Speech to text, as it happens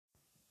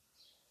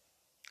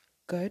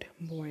Good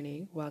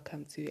morning.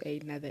 Welcome to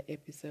another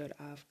episode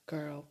of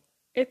Girl,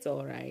 It's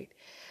Alright.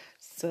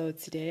 So,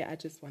 today I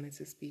just wanted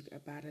to speak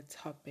about a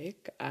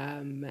topic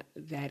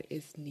that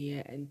is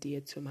near and dear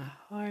to my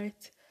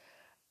heart.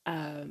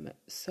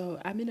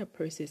 So, I'm in a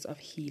process of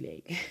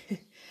healing,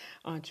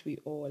 aren't we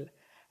all?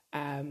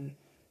 Um,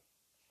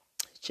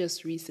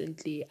 just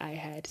recently, I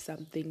had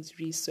some things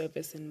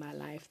resurface in my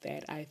life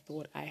that I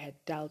thought I had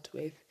dealt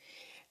with.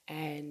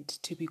 And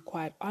to be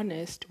quite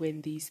honest,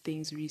 when these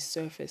things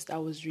resurfaced, I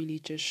was really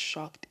just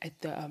shocked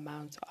at the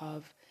amount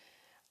of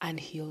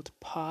unhealed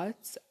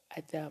parts,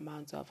 at the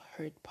amount of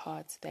hurt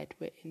parts that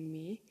were in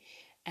me.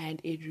 And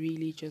it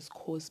really just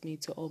caused me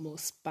to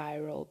almost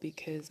spiral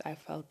because I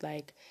felt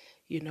like,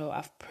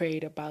 I've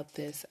prayed about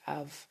this,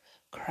 I've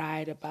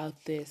cried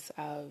about this,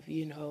 I've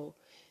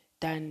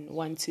done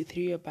one, two,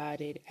 three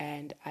about it,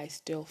 and I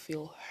still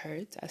feel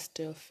hurt. I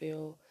still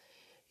feel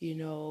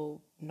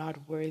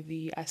not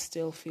worthy. I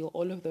still feel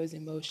all of those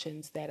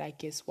emotions that I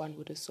guess one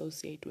would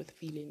associate with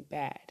feeling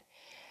bad.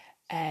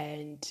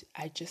 And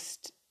I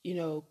just,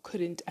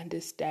 couldn't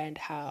understand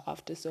how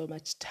after so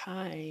much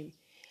time,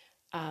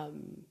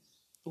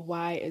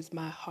 why is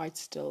my heart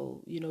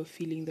still,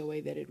 feeling the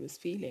way that it was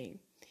feeling?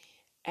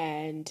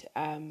 And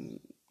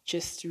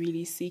just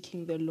really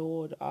seeking the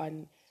Lord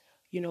on,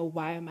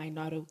 why am I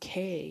not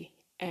okay?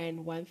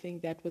 And one thing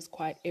that was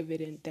quite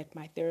evident that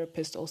my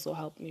therapist also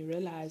helped me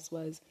realize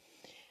was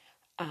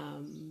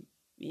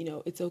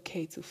it's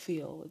okay to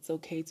feel. It's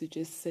okay to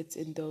just sit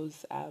in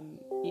those,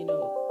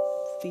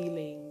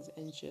 feelings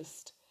and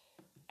just,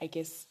 I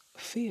guess,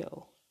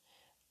 feel.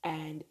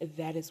 And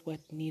that is what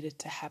needed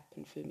to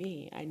happen for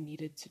me. I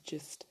needed to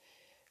just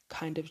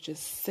kind of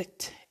just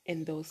sit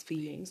in those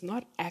feelings,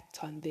 not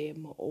act on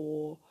them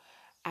or,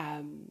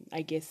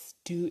 I guess,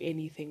 do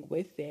anything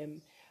with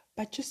them,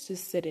 but just to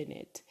sit in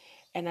it.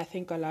 And I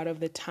think a lot of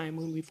the time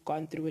when we've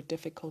gone through a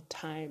difficult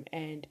time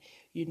and,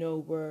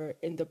 we're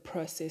in the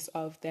process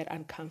of that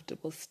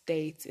uncomfortable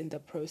state, in the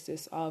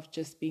process of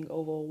just being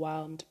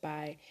overwhelmed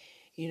by,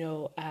 you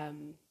know,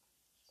 um,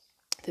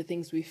 the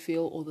things we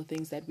feel or the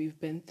things that we've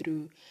been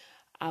through,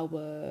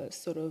 our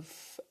sort of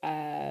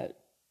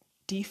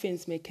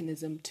defense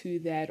mechanism to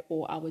that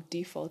or our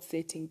default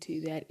setting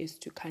to that is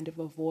to kind of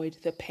avoid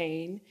the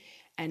pain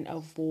and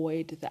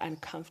avoid the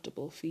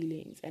uncomfortable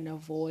feelings and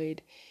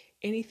avoid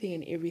anything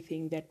and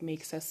everything that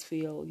makes us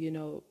feel,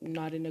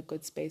 not in a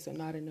good space or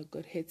not in a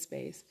good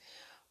headspace.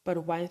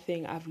 But one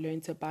thing I've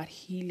learned about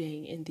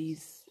healing in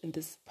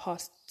this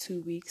past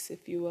 2 weeks,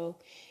 if you will,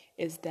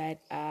 is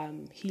that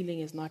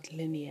healing is not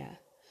linear.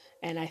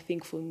 And I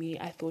think for me,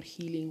 I thought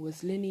healing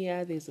was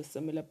linear. There's a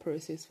similar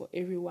process for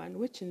everyone,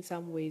 which in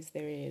some ways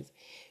there is.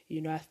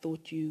 I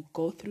thought you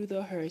go through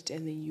the hurt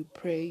and then you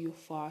pray, you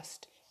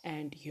fast,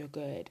 and you're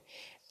good.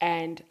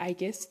 And I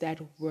guess that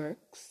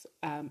works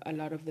a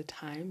lot of the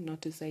time,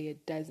 not to say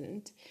it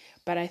doesn't.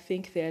 But I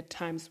think there are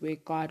times where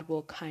God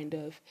will kind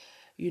of,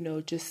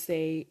 just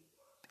say,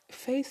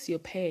 face your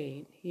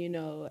pain,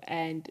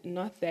 and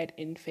not that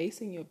in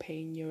facing your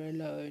pain you're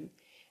alone.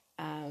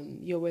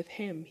 You're with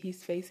him,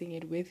 he's facing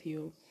it with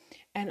you.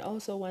 And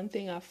also, one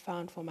thing I've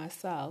found for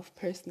myself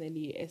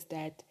personally is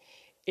that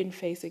in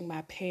facing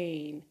my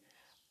pain,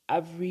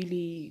 I've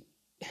really,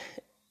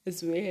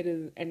 as weird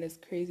and as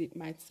crazy it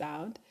might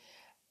sound,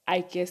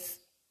 I guess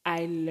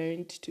I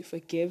learned to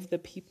forgive the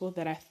people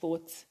that I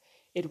thought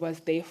it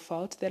was their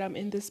fault that I'm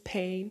in this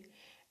pain,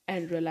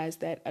 and realized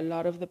that a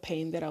lot of the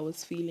pain that I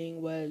was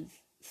feeling was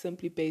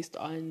simply based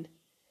on,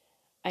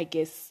 I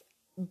guess,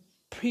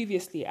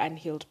 previously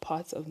unhealed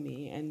parts of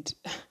me. And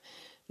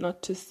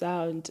not to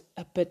sound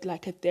a bit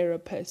like a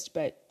therapist,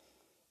 but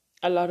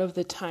a lot of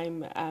the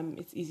time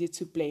it's easy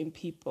to blame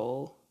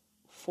people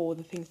for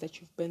the things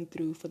that you've been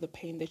through, for the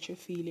pain that you're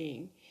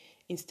feeling,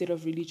 instead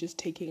of really just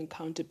taking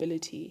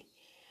accountability.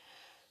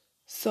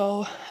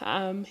 So,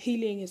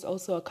 healing is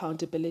also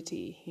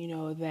accountability,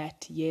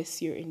 that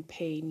yes, you're in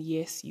pain.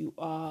 Yes, you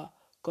are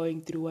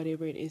going through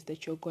whatever it is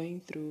that you're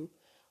going through,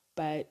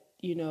 but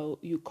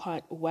you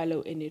can't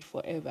wallow in it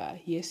forever.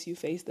 Yes, you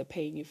face the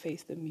pain, you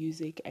face the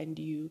music, and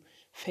you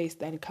face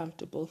the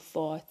uncomfortable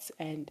thoughts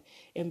and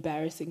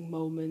embarrassing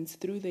moments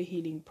through the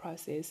healing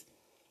process.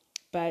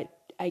 But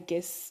I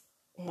guess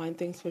one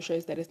thing's for sure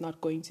is that it's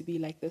not going to be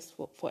like this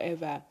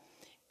forever.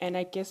 And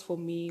I guess for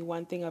me,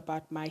 one thing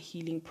about my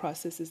healing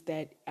process is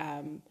that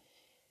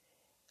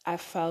I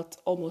felt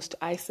almost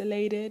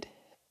isolated,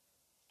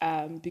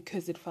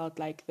 because it felt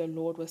like the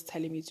Lord was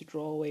telling me to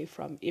draw away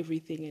from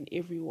everything and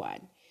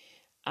everyone.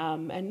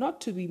 And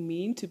not to be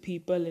mean to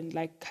people and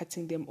like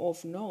cutting them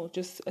off. No,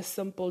 just a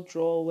simple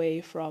draw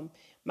away from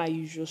my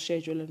usual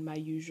schedule and my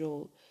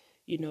usual,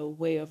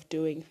 way of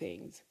doing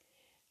things.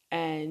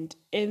 And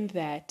in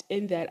that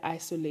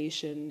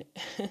isolation,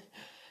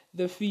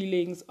 the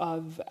feelings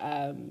of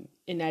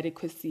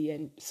inadequacy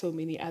and so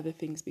many other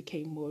things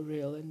became more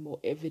real and more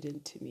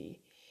evident to me.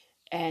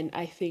 And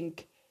I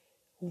think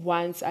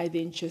once I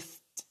then just,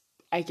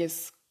 I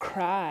guess,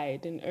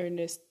 cried in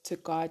earnest to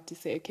God to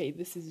say, okay,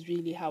 this is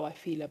really how I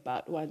feel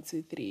about one,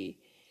 two, three.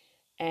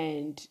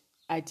 And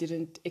I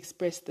didn't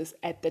express this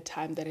at the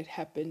time that it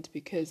happened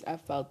because I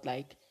felt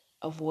like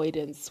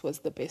avoidance was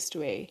the best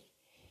way.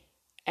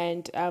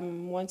 And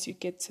once you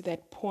get to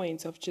that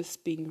point of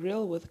just being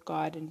real with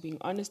God and being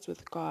honest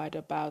with God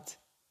about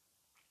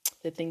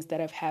the things that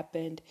have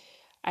happened,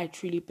 I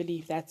truly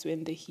believe that's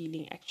when the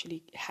healing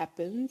actually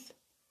happens.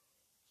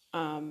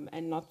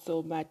 And not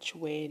so much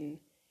when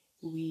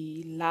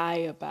we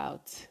lie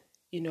about,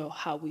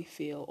 how we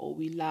feel, or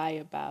we lie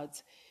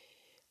about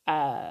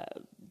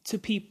to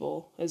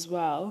people as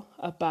well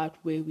about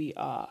where we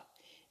are.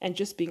 And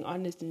just being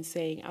honest and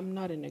saying, I'm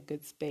not in a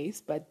good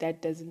space, but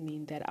that doesn't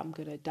mean that I'm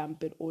going to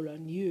dump it all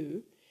on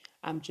you.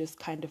 I'm just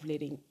kind of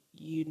letting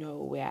you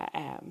know where I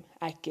am.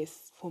 I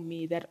guess for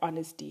me, that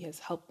honesty has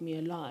helped me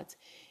a lot.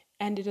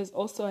 And it has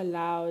also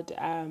allowed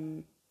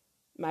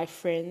my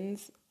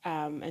friends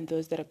and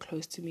those that are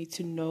close to me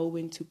to know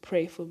when to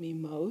pray for me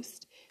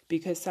most,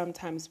 because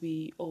sometimes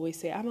we always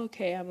say, I'm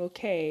okay, I'm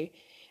okay.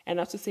 And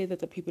not to say that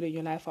the people in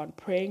your life aren't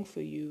praying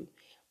for you,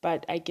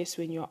 but I guess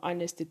when you're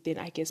honest, it then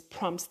I guess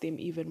prompts them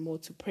even more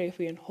to pray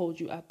for you and hold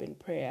you up in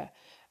prayer.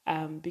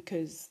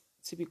 Because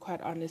to be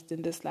quite honest,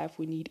 in this life,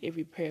 we need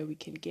every prayer we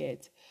can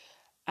get.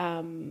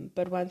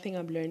 But one thing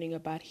I'm learning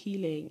about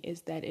healing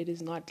is that it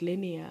is not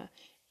linear.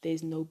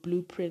 There's no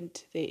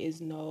blueprint. There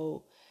is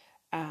no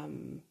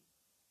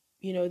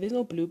there's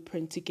no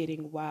blueprint to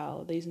getting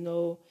well. There's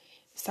no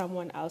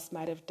someone else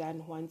might have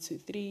done 1, 2,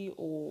 3,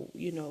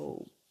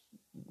 or,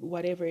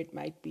 whatever it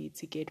might be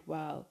to get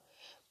well.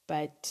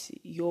 But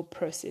your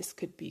process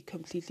could be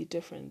completely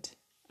different.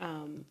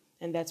 And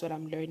that's what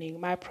I'm learning.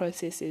 My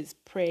process is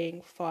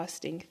praying,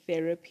 fasting,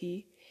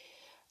 therapy,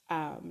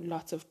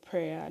 lots of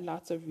prayer,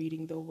 lots of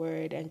reading the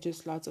word, and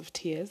just lots of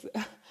tears.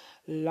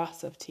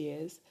 Lots of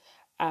tears.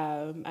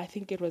 I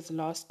think it was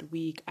last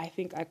week. I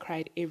think I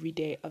cried every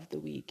day of the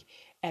week.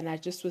 And I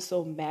just was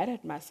so mad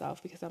at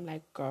myself because I'm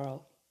like,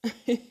 girl,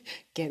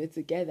 get it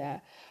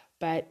together.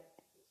 But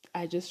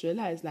I just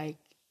realized like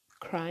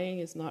crying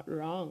is not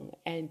wrong.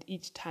 And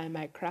each time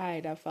I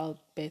cried, I felt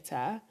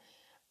better.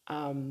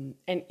 And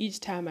each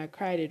time I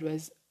cried, it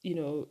was,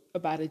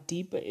 about a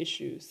deeper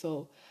issue.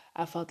 So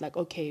I felt like,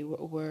 okay,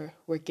 we're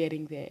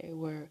getting there.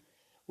 We're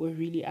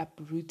really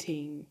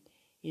uprooting,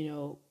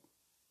 you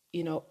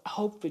know,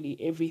 hopefully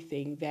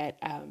everything that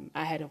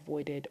I had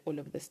avoided all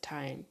of this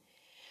time.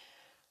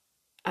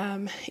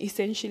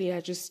 Essentially, I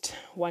just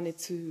wanted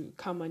to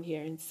come on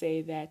here and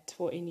say that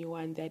for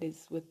anyone that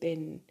is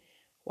within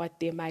what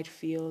they might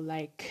feel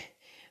like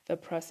the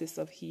process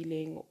of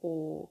healing,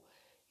 or,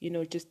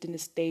 just in a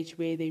stage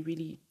where they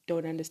really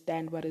don't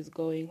understand what is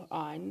going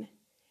on,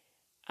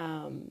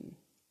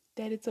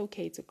 that it's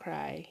okay to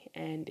cry,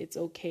 and it's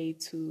okay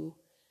to,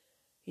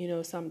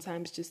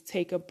 sometimes just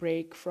take a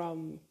break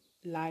from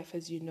life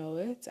as you know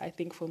it. I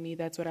think for me,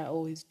 that's what I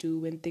always do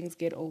when things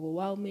get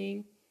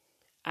overwhelming.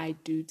 I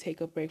do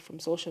take a break from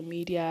social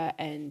media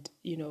and,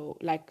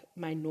 like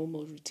my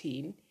normal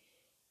routine,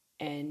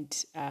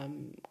 and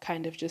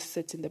kind of just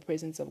sit in the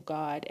presence of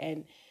God.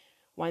 And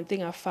one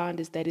thing I found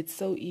is that it's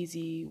so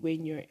easy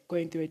when you're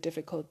going through a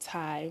difficult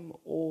time,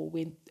 or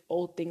when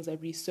old things are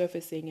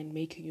resurfacing and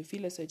making you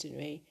feel a certain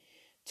way,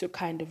 to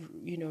kind of,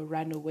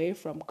 run away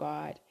from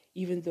God,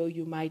 even though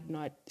you might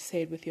not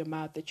say it with your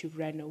mouth that you've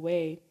run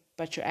away,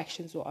 but your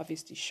actions will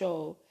obviously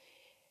show.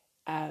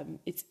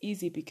 It's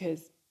easy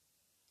because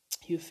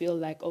you feel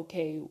like,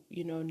 okay,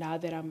 now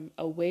that I'm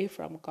away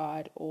from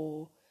God,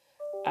 or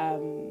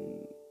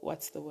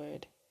what's the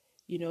word?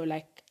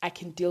 Like I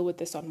can deal with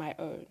this on my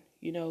own.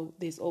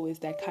 There's always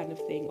that kind of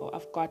thing, or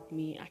I've got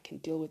me, I can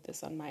deal with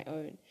this on my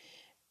own.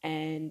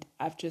 And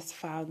I've just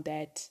found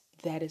that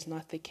that is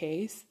not the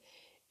case.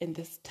 In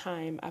this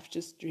time, I've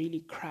just really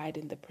cried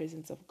in the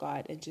presence of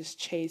God and just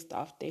chased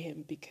after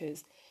Him,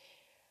 because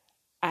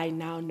I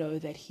now know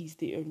that He's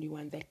the only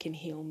one that can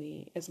heal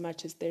me. As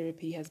much as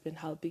therapy has been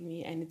helping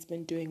me, and it's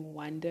been doing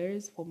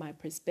wonders for my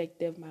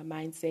perspective, my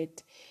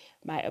mindset,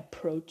 my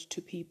approach to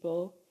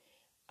people.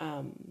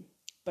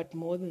 But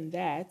more than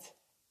that,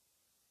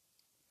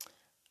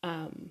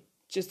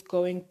 just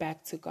going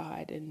back to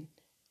God and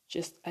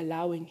just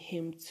allowing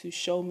Him to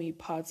show me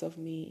parts of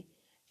me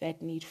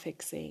that need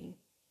fixing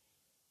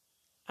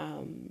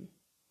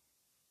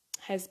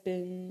has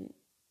been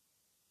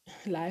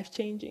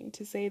life-changing,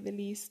 to say the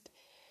least.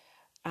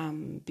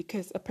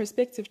 Because a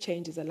perspective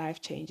change is a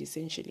life change,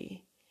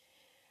 essentially.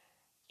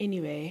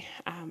 Anyway,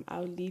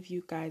 I'll leave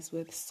you guys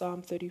with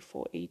Psalm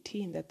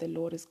 34:18, that the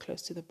Lord is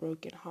close to the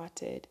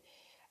brokenhearted.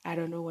 I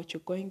don't know what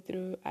you're going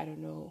through. I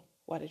don't know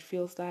what it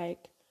feels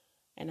like,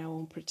 and I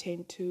won't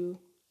pretend to.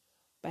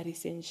 But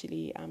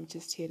essentially, I'm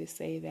just here to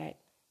say that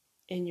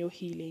in your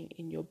healing,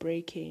 in your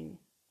breaking,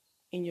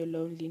 in your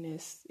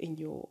loneliness, in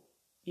your,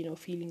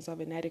 feelings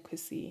of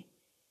inadequacy,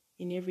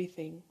 in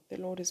everything, the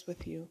Lord is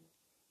with you.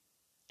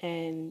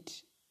 And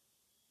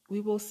we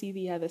will see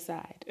the other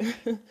side.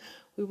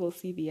 We will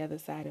see the other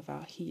side of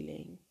our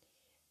healing,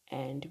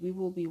 and we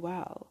will be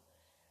well.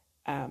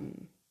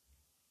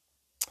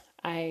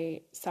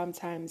 I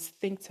sometimes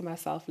think to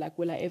myself, like,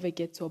 will I ever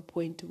get to a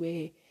point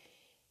where,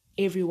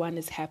 everyone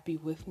is happy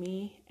with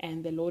me.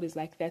 And the Lord is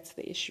like, that's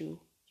the issue.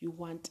 You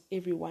want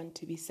everyone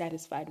to be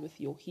satisfied with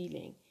your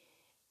healing.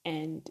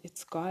 And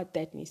it's God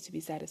that needs to be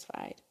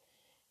satisfied.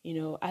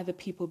 Other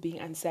people being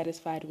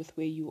unsatisfied with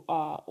where you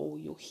are or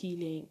your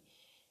healing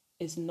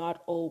is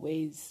not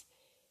always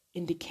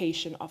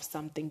indication of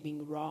something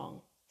being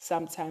wrong.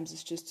 Sometimes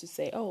it's just to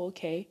say, oh,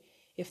 okay,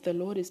 if the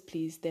Lord is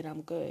pleased, then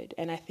I'm good.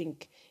 And I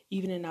think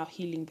even in our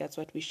healing, that's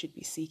what we should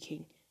be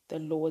seeking. The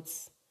Lord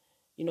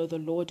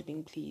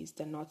being pleased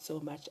and not so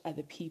much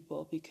other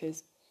people,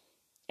 because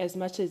as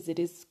much as it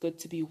is good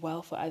to be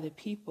well for other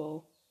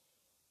people,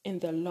 in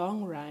the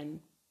long run,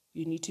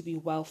 you need to be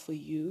well for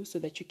you so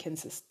that you can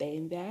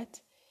sustain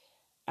that,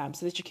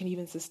 so that you can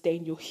even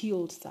sustain your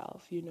healed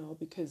self,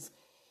 because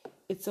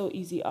it's so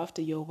easy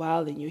after you're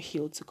well and you're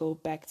healed to go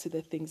back to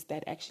the things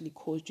that actually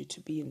caused you to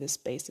be in this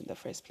space in the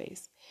first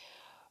place.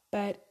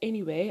 But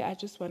anyway, I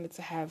just wanted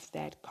to have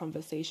that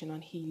conversation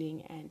on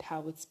healing and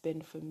how it's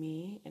been for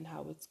me and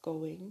how it's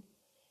going,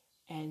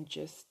 and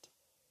just,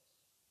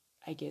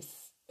 I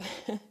guess,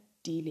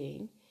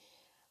 dealing.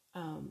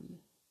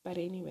 But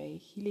anyway,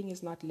 healing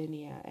is not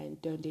linear, and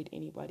don't let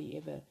anybody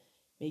ever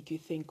make you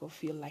think or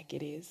feel like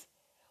it is,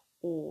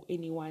 or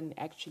anyone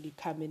actually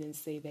come in and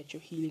say that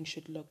your healing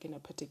should look in a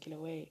particular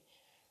way.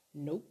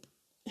 Nope.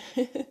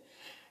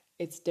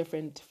 It's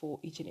different for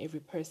each and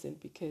every person,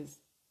 because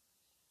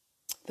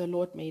the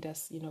Lord made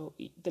us,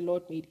 the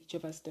Lord made each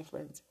of us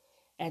different.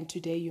 And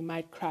today you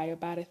might cry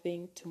about a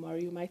thing, tomorrow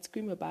you might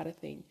scream about a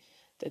thing,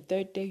 the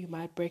third day you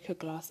might break a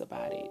glass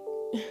about it.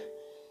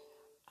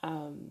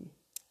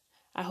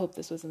 I hope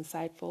this was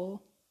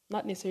insightful.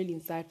 Not necessarily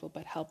insightful,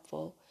 but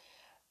helpful.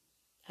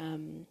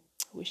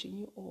 Wishing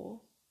you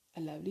all a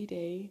lovely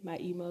day. My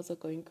emails are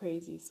going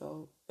crazy,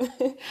 so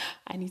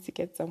I need to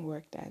get some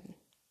work done.